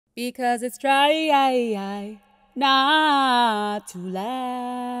Because it's try not to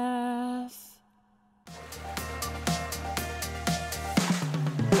laugh.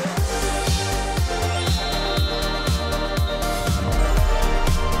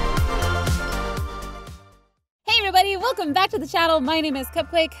 Hey everybody, welcome back to the channel. My name is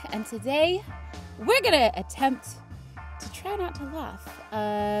Cupquake, and today we're gonna attempt to try not to laugh.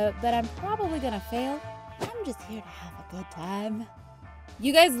 But I'm probably gonna fail. I'm just here to have a good time.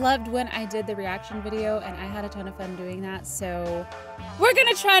 You guys loved when I did the reaction video, and I had a ton of fun doing that, so we're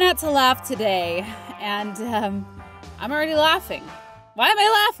gonna try not to laugh today. And I'm already laughing. Why am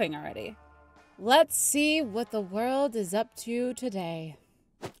I laughing already? Let's see what the world is up to today.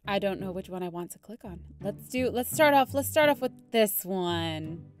 I don't know which one I want to click on. Let's start off with this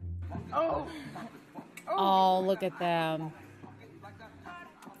one. Oh, look at them.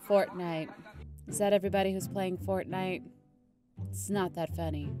 Fortnite. Is that everybody who's playing Fortnite? It's not that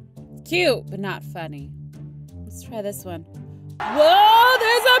funny. Cute, but not funny. Let's try this one. Whoa,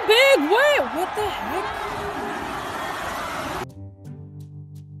 there's a big wave! What the heck?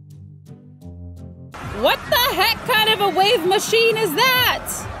 What the heck kind of a wave machine is that?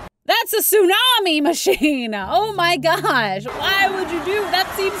 That's a tsunami machine! Oh my gosh, why would you do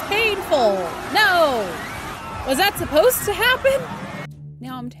that? Seems painful. No! Was that supposed to happen?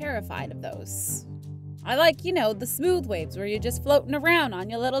 Now I'm terrified of those. I like, you know, the smooth waves where you're just floating around on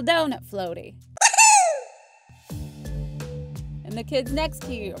your little donut floaty. And the kids next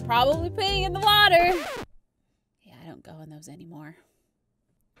to you are probably peeing in the water. Yeah, I don't go in those anymore.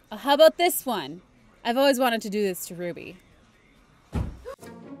 How about this one? I've always wanted to do this to Ruby.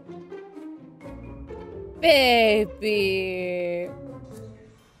 Baby.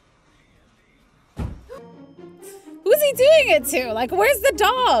 Who's he doing it to? Like, where's the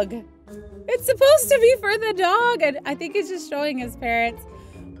dog? It's supposed to be for the dog, and I think he's just showing his parents.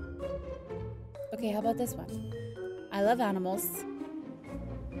 Okay, how about this one? I love animals.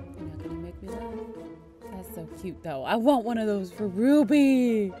 You're not gonna make me laugh. That's so cute, though. I want one of those for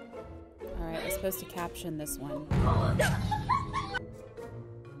Ruby. All right, we're supposed to caption this one.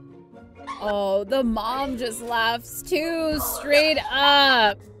 Oh, the mom just laughs too, straight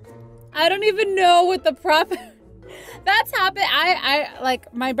up. I don't even know what the proper... That's happened. I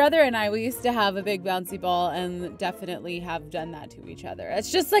like my brother and I, we used to have a big bouncy ball and definitely have done that to each other.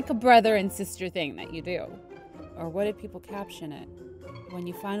 It's just like a brother and sister thing that you do. Or what did people caption it? When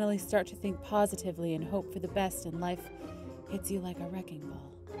you finally start to think positively and hope for the best and life hits you like a wrecking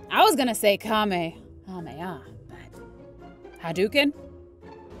ball. I was gonna say Kamehameha, but Hadouken?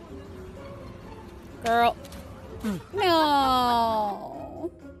 Girl. No.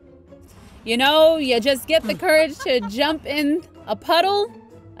 You know, you just get the courage to jump in a puddle,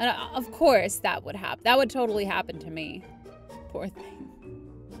 and of course that would happen. That would totally happen to me. Poor thing.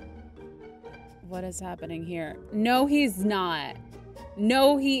 What is happening here? No, he's not.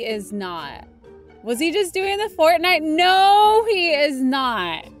 No, he is not. Was he just doing the Fortnite? No, he is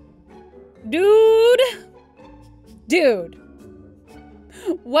not. Dude. Dude.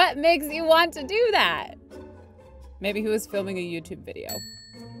 What makes you want to do that? Maybe he was filming a YouTube video.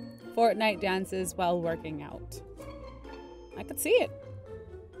 Fortnite dances while working out. I could see it.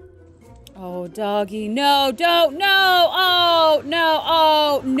 Oh, doggy, no, don't, no, oh, no,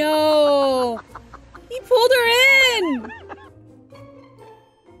 oh, no. He pulled her in.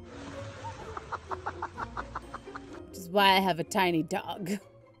 Which is why I have a tiny dog.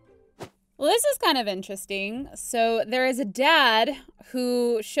 Well, this is kind of interesting. So there is a dad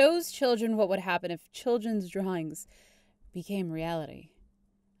who shows children what would happen if children's drawings became reality.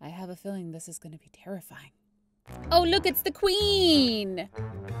 I have a feeling this is going to be terrifying. Oh, look, it's the queen.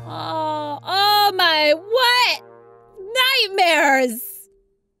 Oh my, what? Nightmares.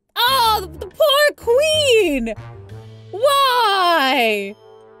 Oh, the poor queen. Why?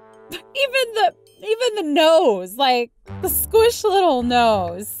 Even the nose, like the squished little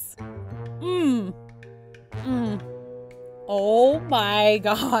nose. Oh my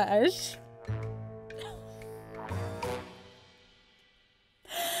gosh.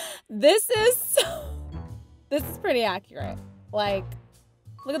 This is pretty accurate. Like,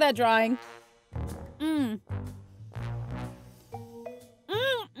 look at that drawing.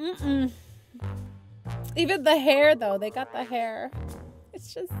 Even the hair, though. They got the hair.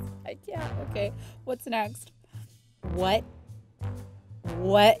 It's just, yeah, okay. What's next? What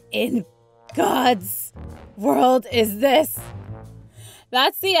in God's world is this?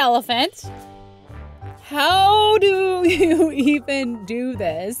 That's the elephant. How do you even do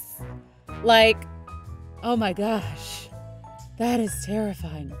this? Like, oh my gosh, that is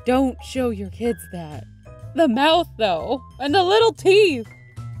terrifying. Don't show your kids that. The mouth, though, and the little teeth.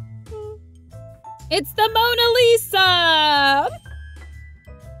 It's the Mona Lisa!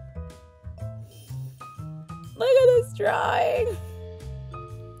 Look at this drawing.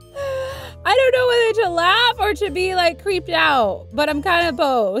 I don't know whether to laugh or to be like creeped out, but I'm kind of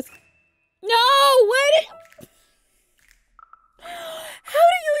both. No, what? How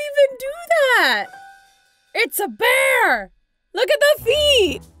do you even do that? It's a bear. Look at the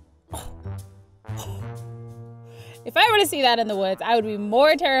feet. If I were to see that in the woods, I would be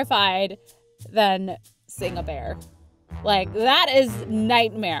more terrified than seeing a bear. Like, that is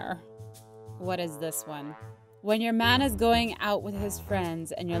nightmare. What is this one? When your man is going out with his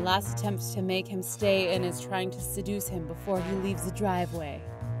friends and your last attempt to make him stay in is trying to seduce him before he leaves the driveway.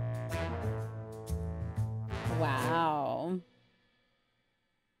 Wow.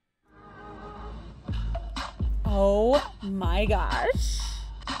 Oh my gosh.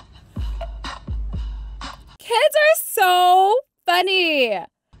 Kids are so funny.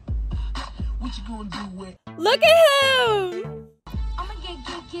 What you gonna do with? Look at him. I'ma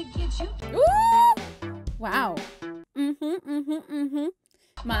get you. Ooh. Wow.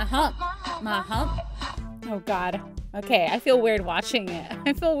 My hump. Oh God. Okay, I feel weird watching it.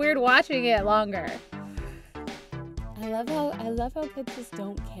 I feel weird watching it longer. I love how kids just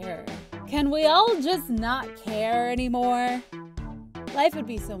don't care. Can we all just not care anymore? Life would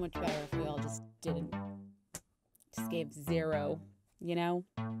be so much better if we all just didn't. Just gave zero, you know?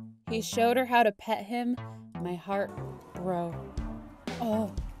 He showed her how to pet him. My heart broke.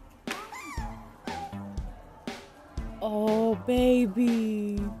 Oh. Oh,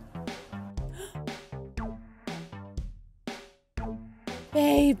 baby.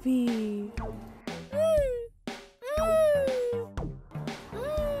 Baby.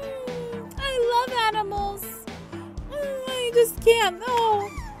 I love animals. I just can't. Oh.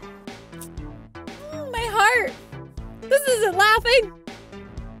 My heart. This isn't laughing.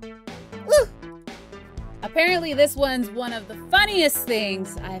 Apparently this one's one of the funniest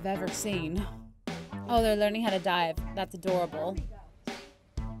things I've ever seen. Oh, they're learning how to dive. That's adorable.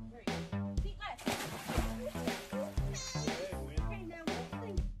 Is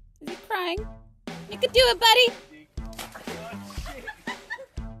he crying? You could do it, buddy.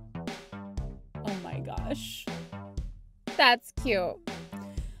 Oh my gosh. That's cute.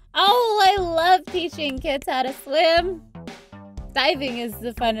 Oh, I love teaching kids how to swim. Diving is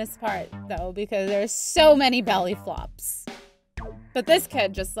the funnest part, though, because there's so many belly flops. But this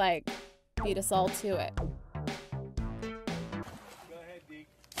kid just, like, beat us all to it. Go ahead, Deke.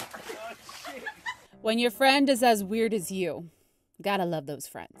 Oh, shit. When your friend is as weird as you, gotta love those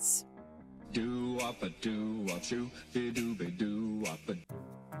friends. Do up a do up shoo, do be do up a.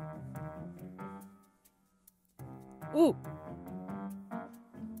 Ooh.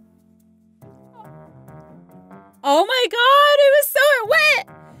 Oh my God, it was so wet.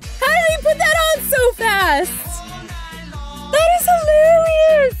 How did he put that on so fast? That is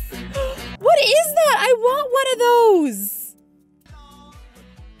hilarious. What is that? I want one of those.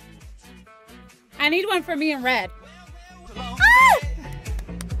 I need one for me in red. Ah!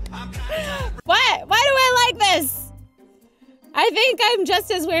 What? Why do I like this? I think I'm just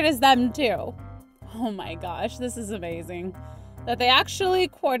as weird as them too. Oh my gosh, this is amazing. That they actually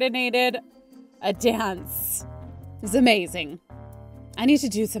coordinated a dance is amazing. I need to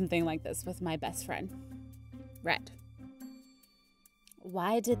do something like this with my best friend, Red.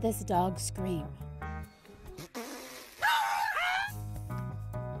 Why did this dog scream?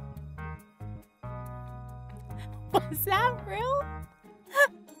 Was that real?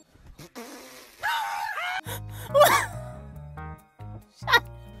 Shut.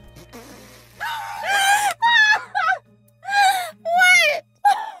 What?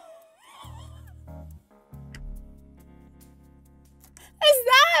 Is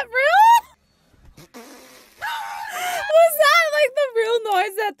that real? Was that like the real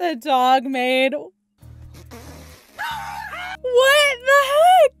noise that the dog made? What the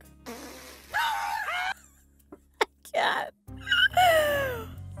heck? I can't.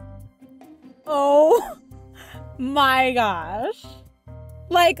 Oh my gosh.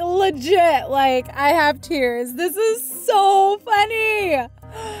 Like legit, like I have tears. This is so funny.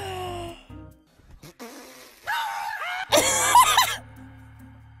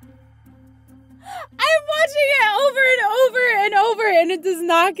 I'm watching it over and over and over and it does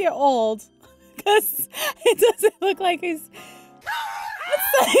not get old. Because it doesn't look like he's...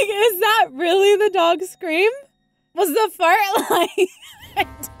 It's like, is that really the dog scream? Was the fart like...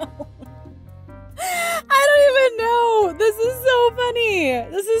 I don't even know. This is so funny.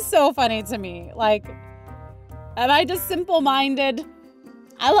 This is so funny to me. Like, am I just simple-minded?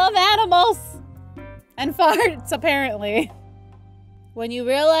 I love animals. And farts, apparently. When you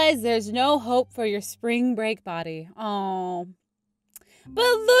realize there's no hope for your spring break body. Oh.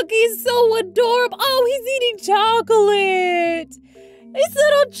 But look, he's so adorable. Oh, he's eating chocolate. His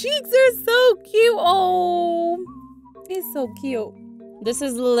little cheeks are so cute. Oh, he's so cute. This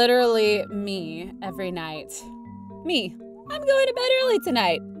is literally me every night. Me. I'm going to bed early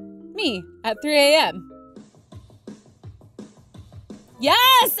tonight. Me at 3 a.m.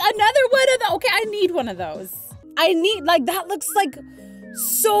 Yes, another one of those. Okay, I need one of those. I need, like, that looks like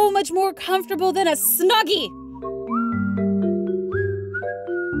so much more comfortable than a Snuggie.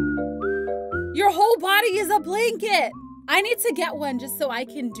 Your whole body is a blanket. I need to get one just so I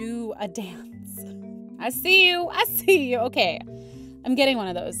can do a dance. I see you. I see you. Okay, I'm getting one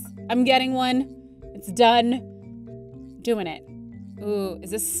of those. I'm getting one. It's done. Doing it. Ooh,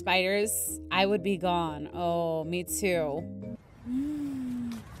 is this spiders? I would be gone. Oh, me too.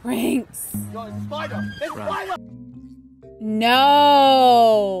 Pranks. Yo, it's a spider! It's a spider!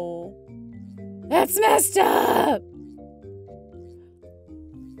 No. That's messed up.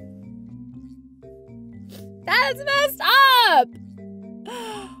 That's messed up.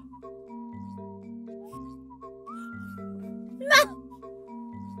 No.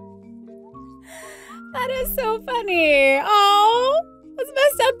 That is so funny. Oh, that's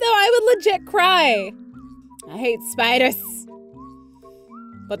messed up though. I would legit cry. I hate spiders.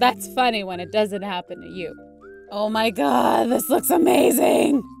 But that's funny when it doesn't happen to you. Oh my God, this looks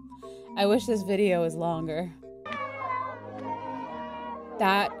amazing. I wish this video was longer.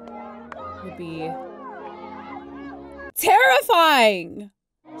 That would be terrifying.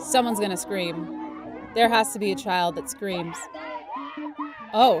 Someone's gonna scream. There has to be a child that screams.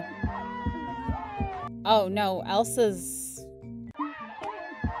 Oh. Oh no, Elsa's...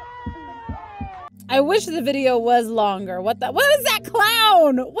 I wish the video was longer. What is that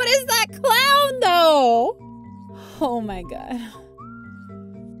clown? What is that clown though? Oh my God.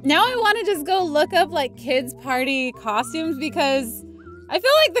 Now I want to just go look up like kids party costumes because I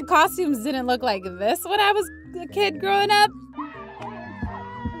feel like the costumes didn't look like this when I was a kid growing up.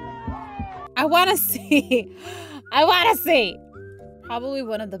 I want to see. I want to see. Probably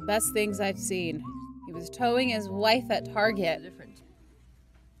one of the best things I've seen. He was towing his wife at Target.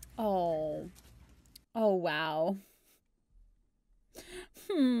 Oh. Oh, wow.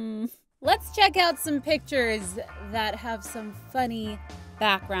 Let's check out some pictures that have some funny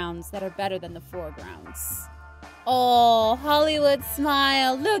backgrounds that are better than the foregrounds. Oh, Hollywood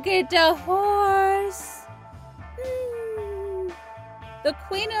smile. Look at the horse. The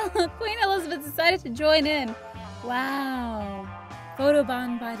Queen Elizabeth decided to join in. Wow.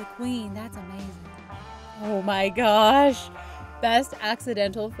 Photobomb by the Queen. That's amazing. Oh my gosh. Best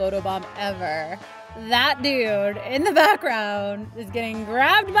accidental photobomb ever. That dude in the background is getting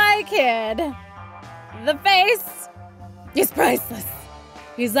grabbed by a kid. The face is priceless.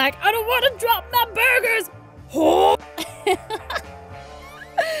 He's like, I don't want to drop my burgers. Oh.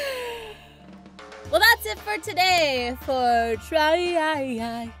 Well, that's it for today for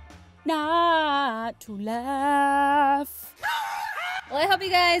Try Not to Laugh. Well, I hope you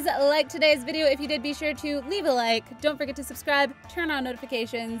guys liked today's video. If you did, be sure to leave a like. Don't forget to subscribe, turn on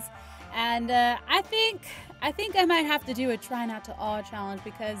notifications. And I think I might have to do a try not to awe challenge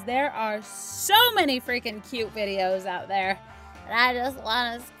because there are so many freaking cute videos out there. And I just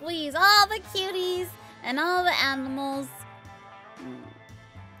want to squeeze all the cuties and all the animals.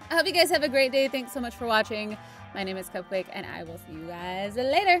 I hope you guys have a great day. Thanks so much for watching. My name is Cupquake and I will see you guys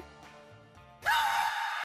later.